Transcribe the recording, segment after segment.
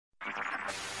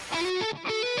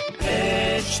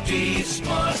HT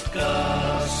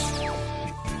Smartcast.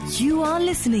 You are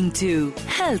listening to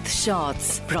Health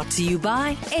Shots brought to you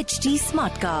by HT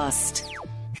Smartcast.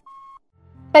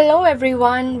 Hello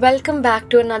everyone, welcome back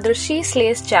to another She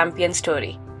Slays Champion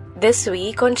story. This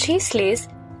week on She Slays,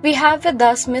 we have with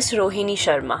us Miss Rohini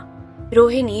Sharma.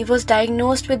 Rohini was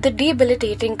diagnosed with the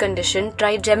debilitating condition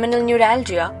trigeminal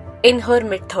neuralgia in her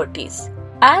mid-30s.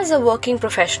 As a working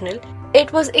professional,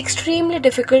 it was extremely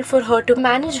difficult for her to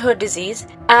manage her disease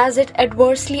as it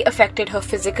adversely affected her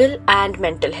physical and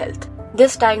mental health.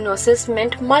 This diagnosis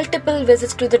meant multiple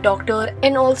visits to the doctor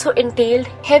and also entailed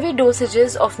heavy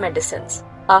dosages of medicines.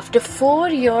 After 4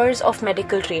 years of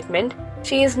medical treatment,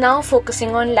 she is now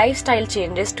focusing on lifestyle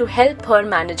changes to help her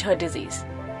manage her disease.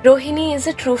 Rohini is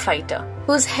a true fighter,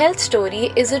 whose health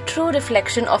story is a true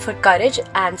reflection of her courage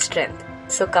and strength.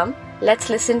 So come, let's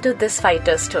listen to this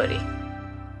fighter's story.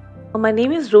 My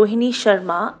name is Rohini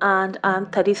Sharma and I'm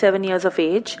 37 years of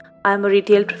age. I'm a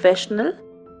retail professional.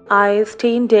 I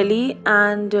stay in Delhi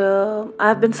and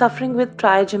I've been suffering with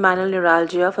trigeminal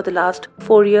neuralgia for the last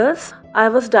 4 years. I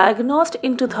was diagnosed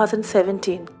in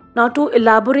 2017. Now, to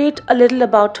elaborate a little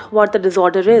about what the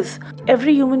disorder is,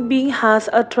 every human being has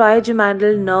a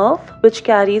trigeminal nerve which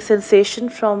carries sensation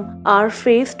from our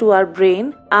face to our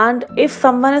brain. And if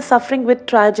someone is suffering with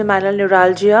trigeminal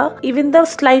neuralgia, even the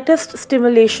slightest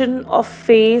stimulation of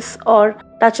face or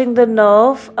touching the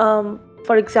nerve,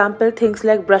 for example, things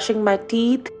like brushing my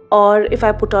teeth, or if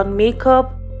I put on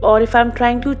makeup, or if I'm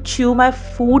trying to chew my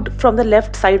food from the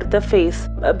left side of the face,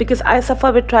 because I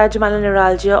suffer with trigeminal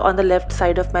neuralgia on the left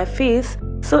side of my face.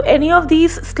 So any of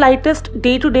these slightest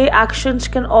day-to-day actions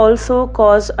can also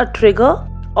cause a trigger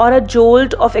or a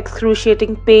jolt of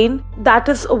excruciating pain. That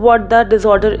is what the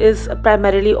disorder is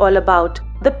primarily all about.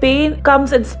 The pain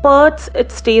comes in spurts,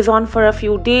 it stays on for a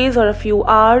few days or a few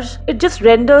hours. It just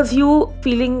renders you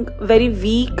feeling very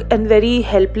weak and very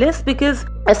helpless, because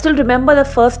I still remember the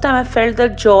first time I felt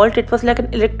that jolt. It was like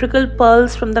an electrical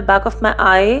pulse from the back of my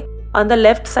eye on the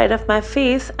left side of my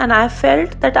face, and I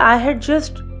felt that I had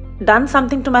just done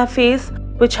something to my face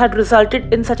which had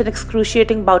resulted in such an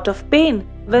excruciating bout of pain.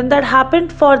 When that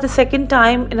happened for the second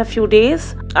time in a few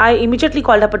days, I immediately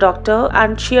called up a doctor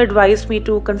and she advised me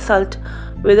to consult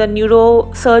with a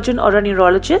neurosurgeon or a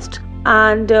neurologist.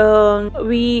 And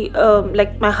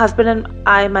my husband and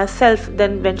I myself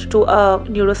then went to a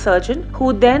neurosurgeon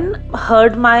who then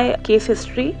heard my case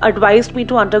history, advised me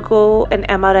to undergo an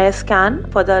MRI scan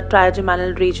for the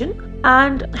trigeminal region.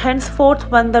 And henceforth,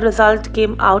 when the result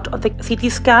came out of the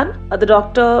CT scan, the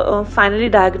doctor finally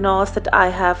diagnosed that I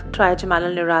have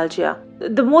trigeminal neuralgia.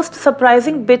 The most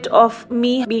surprising bit of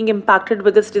me being impacted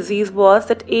with this disease was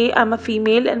that A, I'm a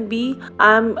female, and B,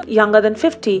 I'm younger than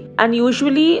 50. And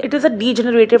usually it is a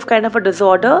degenerative kind of a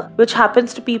disorder which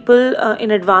happens to people in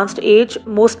advanced age,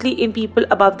 mostly in people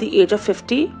above the age of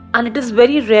 50. And it is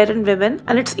very rare in women,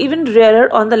 and it's even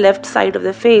rarer on the left side of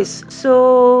the face.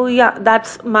 So yeah,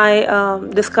 that's my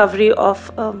discovery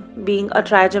of being a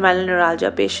trigeminal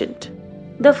neuralgia patient.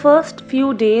 The first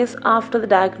few days after the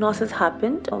diagnosis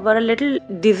happened were a little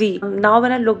dizzy. Now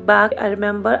when I look back, I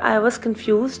remember I was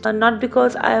confused, not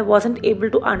because I wasn't able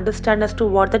to understand as to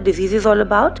what the disease is all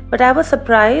about, but I was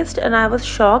surprised and I was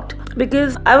shocked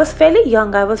because I was fairly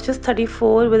young. I was just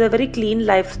 34 with a very clean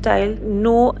lifestyle,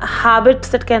 no habits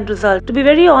that can result. To be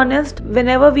very honest,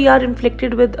 whenever we are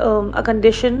inflicted with a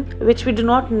condition which we do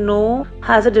not know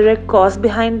has a direct cause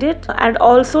behind it, and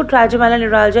also trigeminal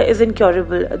neuralgia is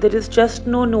incurable. There is just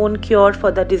no known cure for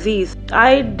the disease.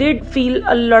 I did feel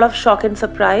a lot of shock and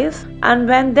surprise, and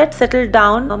when that settled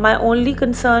down, my only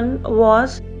concern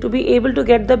was to be able to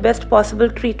get the best possible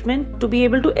treatment, to be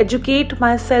able to educate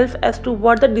myself as to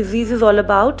what the disease is all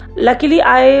about. Luckily,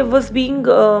 I was being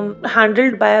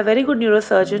handled by a very good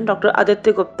neurosurgeon, Dr.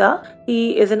 Aditya Gupta.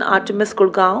 He is in Artemis,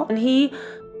 Gurgaon, and he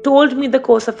told me the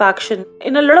course of action.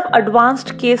 In a lot of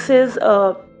advanced cases,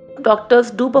 doctors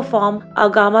do perform a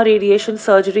gamma radiation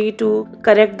surgery to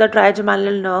correct the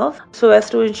trigeminal nerve so as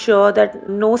to ensure that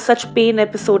no such pain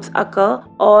episodes occur,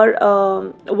 or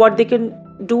what they can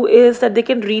do is that they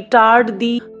can retard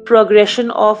the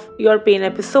progression of your pain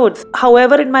episodes.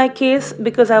 However, in my case,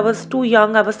 because I was too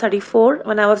young, I was 34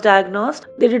 when I was diagnosed,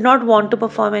 they did not want to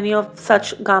perform any of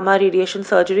such gamma radiation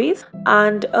surgeries,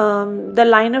 and the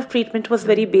line of treatment was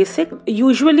very basic.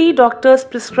 Usually doctors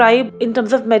prescribe, in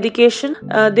terms of medication,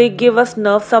 they give us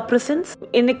nerve suppressants.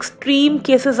 In extreme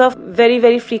cases of very,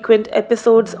 very frequent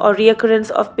episodes or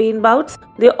reoccurrence of pain bouts,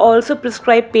 they also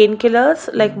prescribe painkillers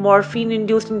like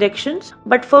morphine-induced injections.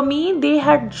 But for me, they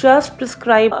had just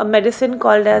prescribed a medicine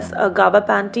called as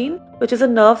gabapentin, which is a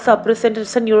nerve suppressant.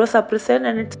 It's a neurosuppressant,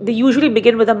 and they usually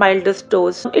begin with the mildest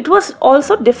dose. It was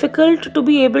also difficult to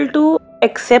be able to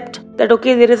accept that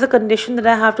okay, there is a condition that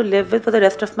I have to live with for the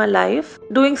rest of my life.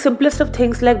 Doing simplest of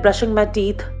things like brushing my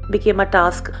teeth became a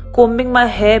task. Combing my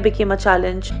hair became a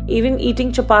challenge. Even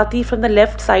eating chapati from the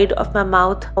left side of my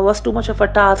mouth was too much of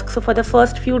a task. So for the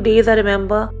first few days, I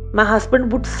remember my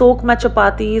husband would soak my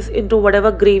chapatis into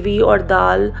whatever gravy or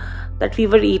dal that we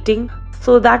were eating,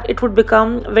 so that it would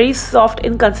become very soft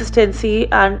in consistency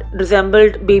and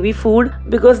resembled baby food,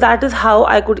 because that is how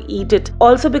I could eat it.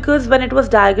 Also because when it was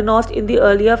diagnosed in the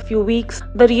earlier few weeks,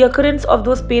 the reoccurrence of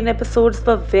those pain episodes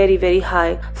were very, very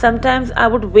high. Sometimes I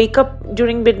would wake up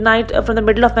during midnight from the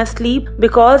middle of my sleep,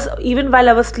 because even while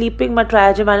I was sleeping, my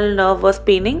trigeminal nerve was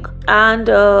paining. And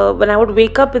when I would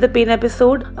wake up with a pain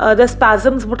episode, the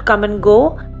spasms would come and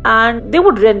go, and they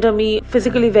would render me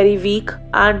physically very weak,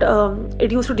 and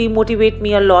it used to demotivate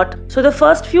me a lot. So the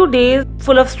first few days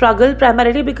full of struggle,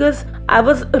 primarily because I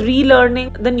was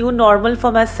relearning the new normal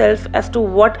for myself as to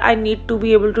what I need to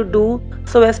be able to do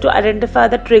so as to identify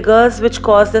the triggers which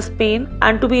cause this pain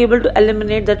and to be able to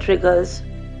eliminate the triggers.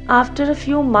 After a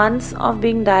few months of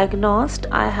being diagnosed,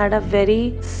 I had a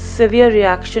very severe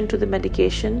reaction to the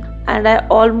medication, and I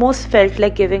almost felt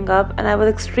like giving up, and I was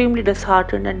extremely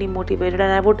disheartened and demotivated, and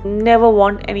I would never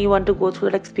want anyone to go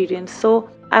through that experience. So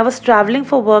I was traveling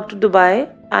for work to Dubai,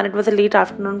 and it was a late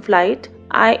afternoon flight.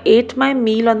 I ate my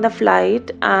meal on the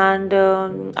flight, and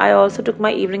I also took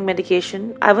my evening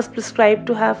medication. I was prescribed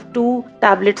to have 2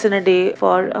 tablets in a day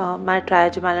for my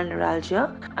trigeminal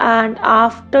neuralgia. And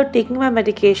after taking my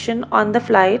medication on the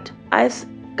flight, I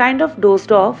kind of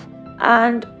dozed off,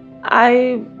 and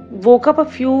I woke up a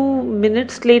few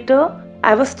minutes later.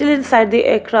 I was still inside the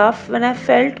aircraft when I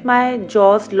felt my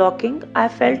jaws locking. I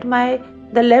felt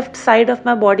the left side of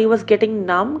my body was getting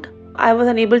numbed. I was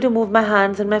unable to move my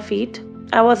hands and my feet.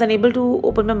 I was unable to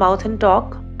open my mouth and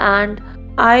talk, and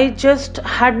I just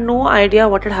had no idea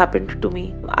what had happened to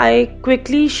me. I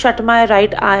quickly shut my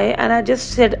right eye and I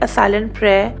just said a silent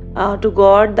prayer to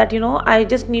God that, I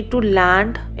just need to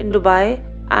land in Dubai,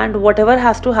 and whatever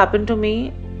has to happen to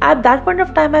me. At that point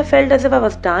of time, I felt as if I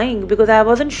was dying, because I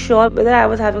wasn't sure whether I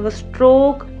was having a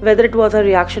stroke, whether it was a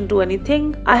reaction to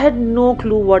anything. I had no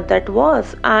clue what that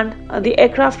was. And the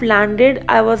aircraft landed.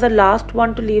 I was the last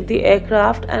one to leave the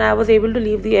aircraft, and I was able to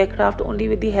leave the aircraft only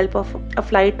with the help of a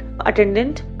flight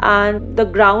attendant. And the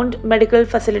ground medical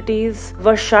facilities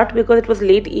were shut because it was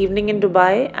late evening in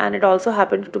Dubai, and it also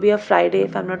happened to be a Friday,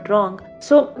 if I'm not wrong.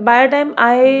 So by the time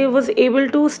I was able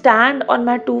to stand on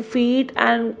my 2 feet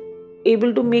and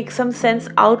able to make some sense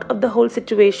out of the whole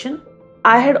situation,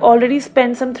 I had already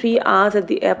spent some 3 hours at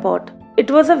the airport.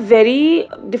 It was a very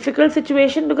difficult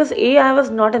situation because I was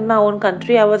not in my own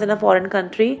country, I was in a foreign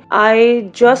country.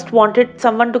 I just wanted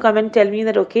someone to come and tell me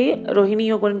that okay, Rohini,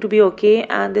 you're going to be okay,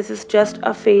 and this is just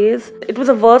a phase. It was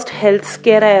the worst health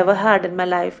scare I ever had in my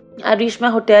life. I reached my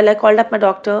hotel, I called up my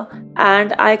doctor,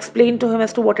 and I explained to him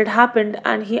as to what had happened,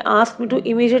 and he asked me to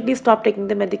immediately stop taking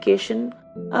the medication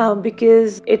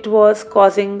because it was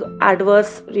causing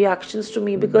adverse reactions to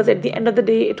me, because at the end of the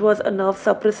day it was a nerve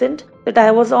suppressant that I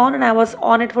was on, and I was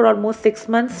on it for almost 6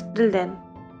 months till then.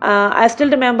 I still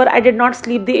remember I did not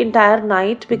sleep the entire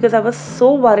night because I was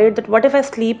so worried that what if I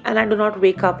sleep and I do not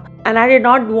wake up, and I did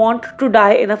not want to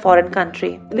die in a foreign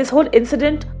country. This whole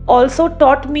incident also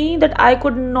taught me that I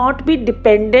could not be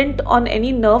dependent on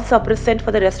any nerve suppressant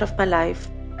for the rest of my life,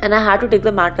 and I had to take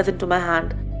the matters into my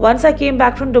hand. Once I came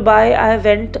back from Dubai, I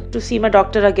went to see my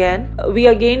doctor again. We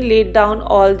again laid down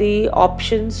all the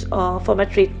options for my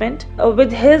treatment.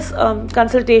 With his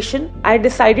consultation, I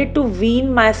decided to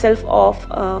wean myself off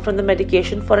from the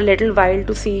medication for a little while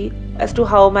to see as to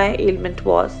how my ailment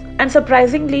was. And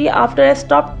surprisingly, after I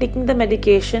stopped taking the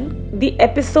medication, the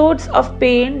episodes of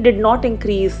pain did not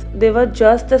increase. They were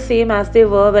just the same as they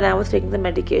were when I was taking the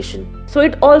medication. So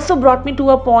it also brought me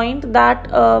to a point that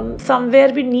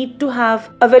somewhere we need to have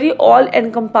a very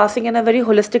all-encompassing and a very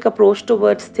holistic approach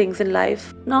towards things in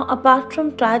life. Now, apart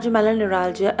from trigeminal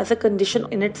neuralgia as a condition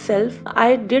in itself,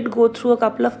 I did go through a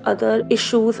couple of other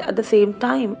issues at the same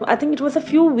time. I think it was a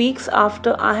few weeks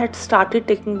after I had started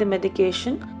taking the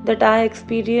medication that I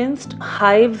experienced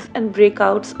hives and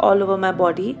breakouts all over my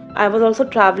body. I was also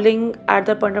traveling at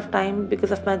that point of time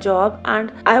because of my job,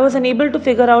 and I was unable to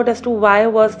figure out as to why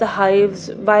was the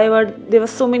hives, why were there were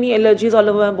so many allergies all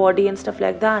over my body and stuff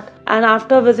like that. And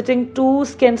after visiting 2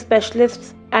 skin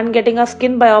specialists and getting a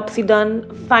skin biopsy done,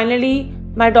 finally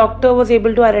My doctor was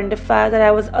able to identify that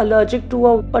I was allergic to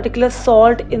a particular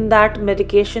salt in that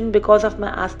medication because of my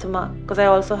asthma, because I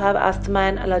also have asthma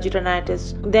and allergic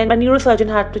rhinitis. Then my neurosurgeon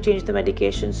had to change the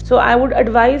medications. So I would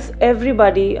advise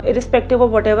everybody, irrespective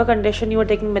of whatever condition you are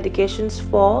taking medications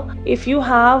for, if you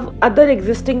have other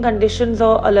existing conditions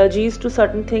or allergies to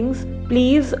certain things,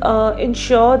 please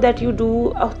ensure that you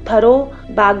do a thorough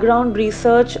background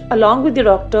research along with your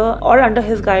doctor or under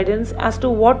his guidance as to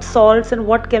what salts and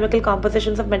what chemical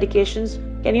compositions of medications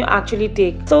can you actually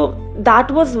take. So that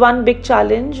was one big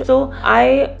challenge. So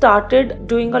I started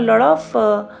doing a lot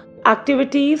of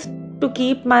activities to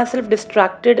keep myself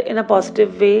distracted in a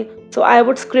positive way. So I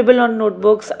would scribble on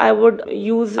notebooks. I would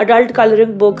use adult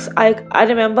coloring books. I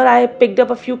remember I picked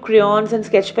up a few crayons and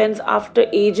sketch pens after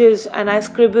ages and I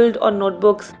scribbled on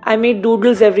notebooks. I made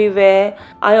doodles everywhere.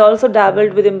 I also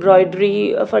dabbled with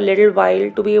embroidery for a little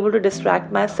while to be able to distract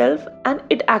myself, and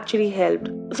it actually helped.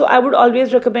 So I would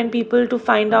always recommend people to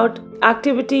find out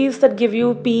activities that give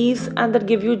you peace and that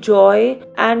give you joy,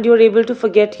 and you're able to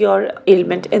forget your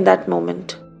ailment in that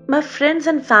moment. My friends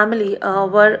and family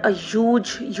were a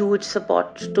huge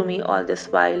support to me all this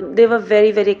while. They were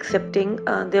very, very accepting.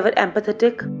 They were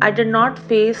empathetic. I did not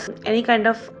face any kind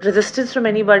of resistance from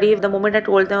anybody the moment I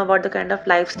told them about the kind of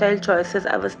lifestyle choices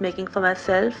I was making for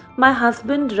myself. My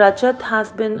husband Rajat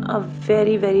has been a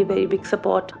very, very, very big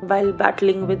support while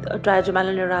battling with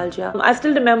trigeminal neuralgia. I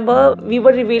still remember we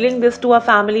were revealing this to our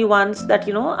family once that,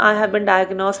 I have been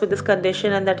diagnosed with this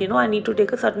condition and that, I need to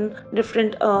take a certain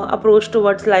different approach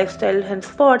towards lifestyle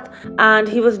henceforth. And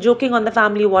he was joking on the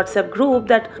family WhatsApp group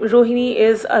that Rohini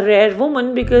is a rare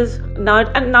woman because now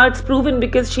it's proven,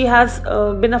 because she has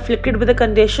been afflicted with a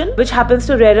condition which happens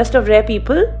to rarest of rare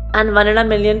people and 1 in a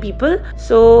million people.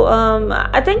 So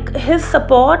I think his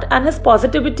support and his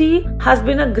positivity has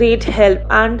been a great help.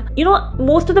 And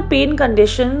most of the pain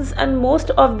conditions and most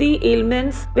of the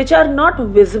ailments which are not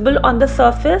visible on the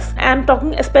surface, I'm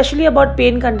talking especially about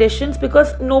pain conditions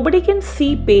because nobody can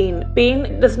see pain.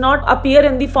 Pain does not appear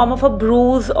in the form of a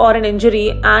bruise or an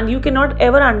injury, and you cannot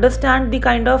ever understand the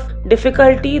kind of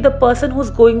difficulty the person who's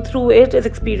going through it is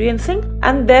experiencing,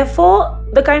 and therefore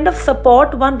the kind of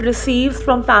support one receives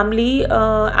from family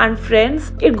and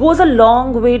friends, it goes a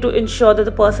long way to ensure that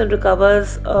the person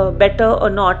recovers better or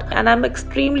not. And I'm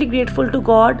extremely grateful to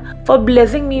God for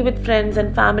blessing me with friends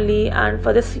and family and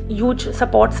for this huge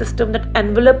support system that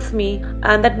envelops me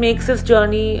and that makes this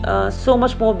journey so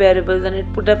much more bearable than it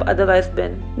would have otherwise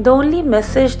been. The only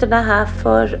message that I have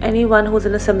for anyone who's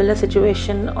in a similar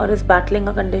situation or is battling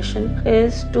a condition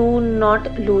is to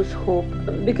not lose hope,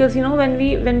 because when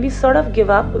we sort of give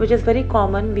up, which is very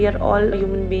common, we are all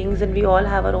human beings and we all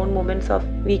have our own moments of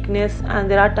weakness,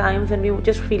 and there are times when we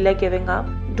just feel like giving up.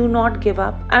 Do not give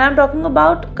up. And I'm talking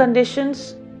about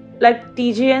conditions like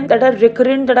TGN that are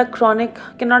recurrent, that are chronic,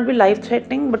 cannot be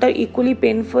life-threatening but are equally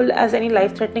painful as any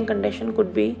life-threatening condition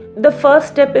could be. The first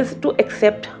step is to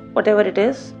accept whatever it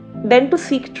is, then to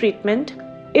seek treatment.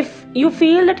 If you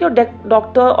feel that your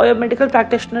doctor or your medical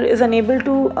practitioner is unable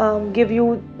to give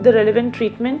you the relevant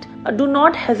treatment, do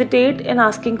not hesitate in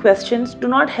asking questions. Do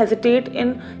not hesitate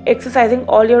in exercising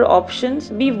all your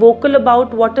options. Be vocal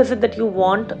about what is it that you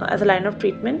want as a line of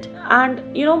treatment. And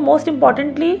most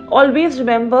importantly, always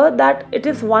remember that it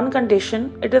is one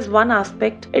condition, it is one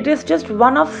aspect, it is just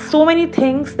one of so many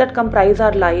things that comprise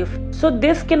our life. So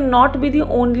this cannot be the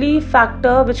only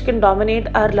factor which can dominate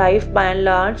our life by and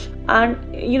large. And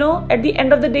at the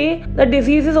end of the day, the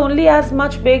disease is only as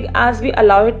much big as we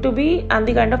allow it to be and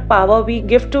the kind of power we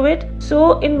give to it.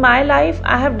 So in my life,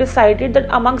 I have decided that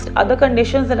amongst other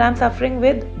conditions that I'm suffering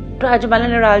with, trigeminal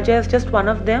neuralgia is just one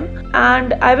of them,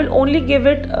 and I will only give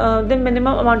it the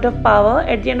minimum amount of power.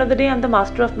 At the end of the day, I'm the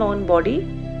master of my own body,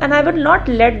 and I will not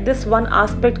let this one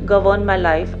aspect govern my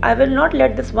life. I will not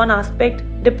let this one aspect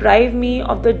deprive me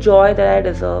of the joy that I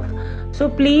deserve. So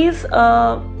please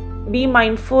be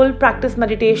mindful, practice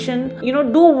meditation,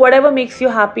 do whatever makes you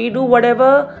happy, do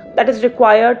whatever that is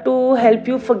required to help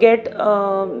you forget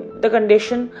the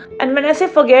condition. And when I say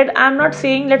forget, I'm not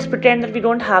saying let's pretend that we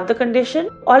don't have the condition.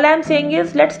 All I'm saying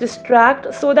is let's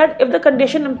distract so that if the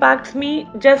condition impacts me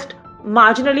just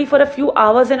marginally for a few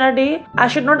hours in a day, I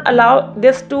should not allow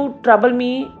this to trouble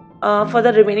me for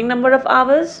the remaining number of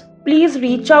hours. Please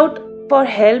reach out for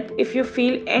help if you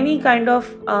feel any kind of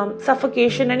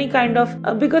suffocation, any kind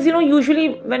of because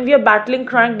usually when we are battling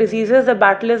chronic diseases, the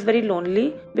battle is very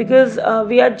lonely because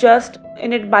we are just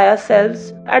in it by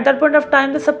ourselves. At that point of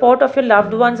time, the support of your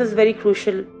loved ones is very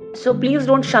crucial. So please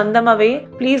don't shun them away.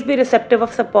 Please be receptive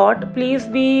of support. Please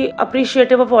be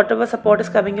appreciative of whatever support is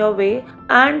coming your way,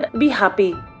 and be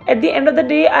happy. At the end of the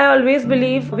day, I always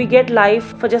believe we get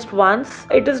life for just once.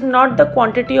 It is not the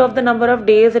quantity of the number of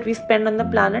days that we spend on the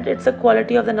planet, it's the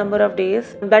quality of the number of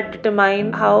days that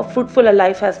determine how fruitful a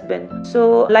life has been.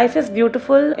 So life is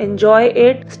beautiful, enjoy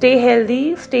it, stay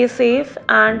healthy, stay safe,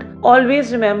 and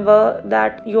always remember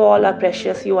that you all are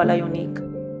precious, you all are unique.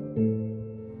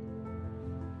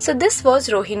 So this was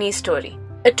Rohini's story.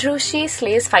 A true she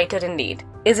slays fighter indeed,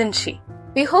 isn't she?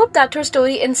 We hope that her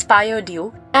story inspired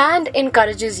you and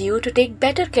encourages you to take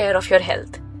better care of your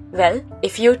health. Well,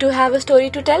 if you too have a story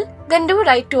to tell, then do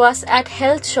write to us at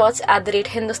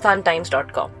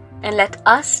healthshots@hindustantimes.com and let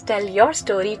us tell your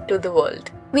story to the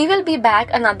world. We will be back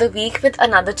another week with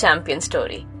another champion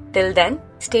story. Till then,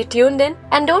 stay tuned in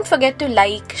and don't forget to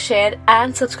like, share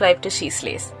and subscribe to She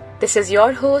Slays. This is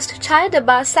your host Chaya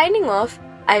Dabba signing off.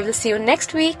 I will see you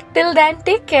next week. Till then,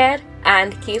 take care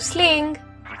and keep slaying.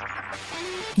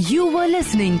 You were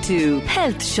listening to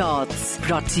Health Shots,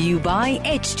 brought to you by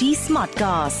HT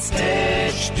Smartcast.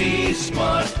 HT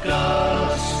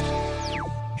Smartcast.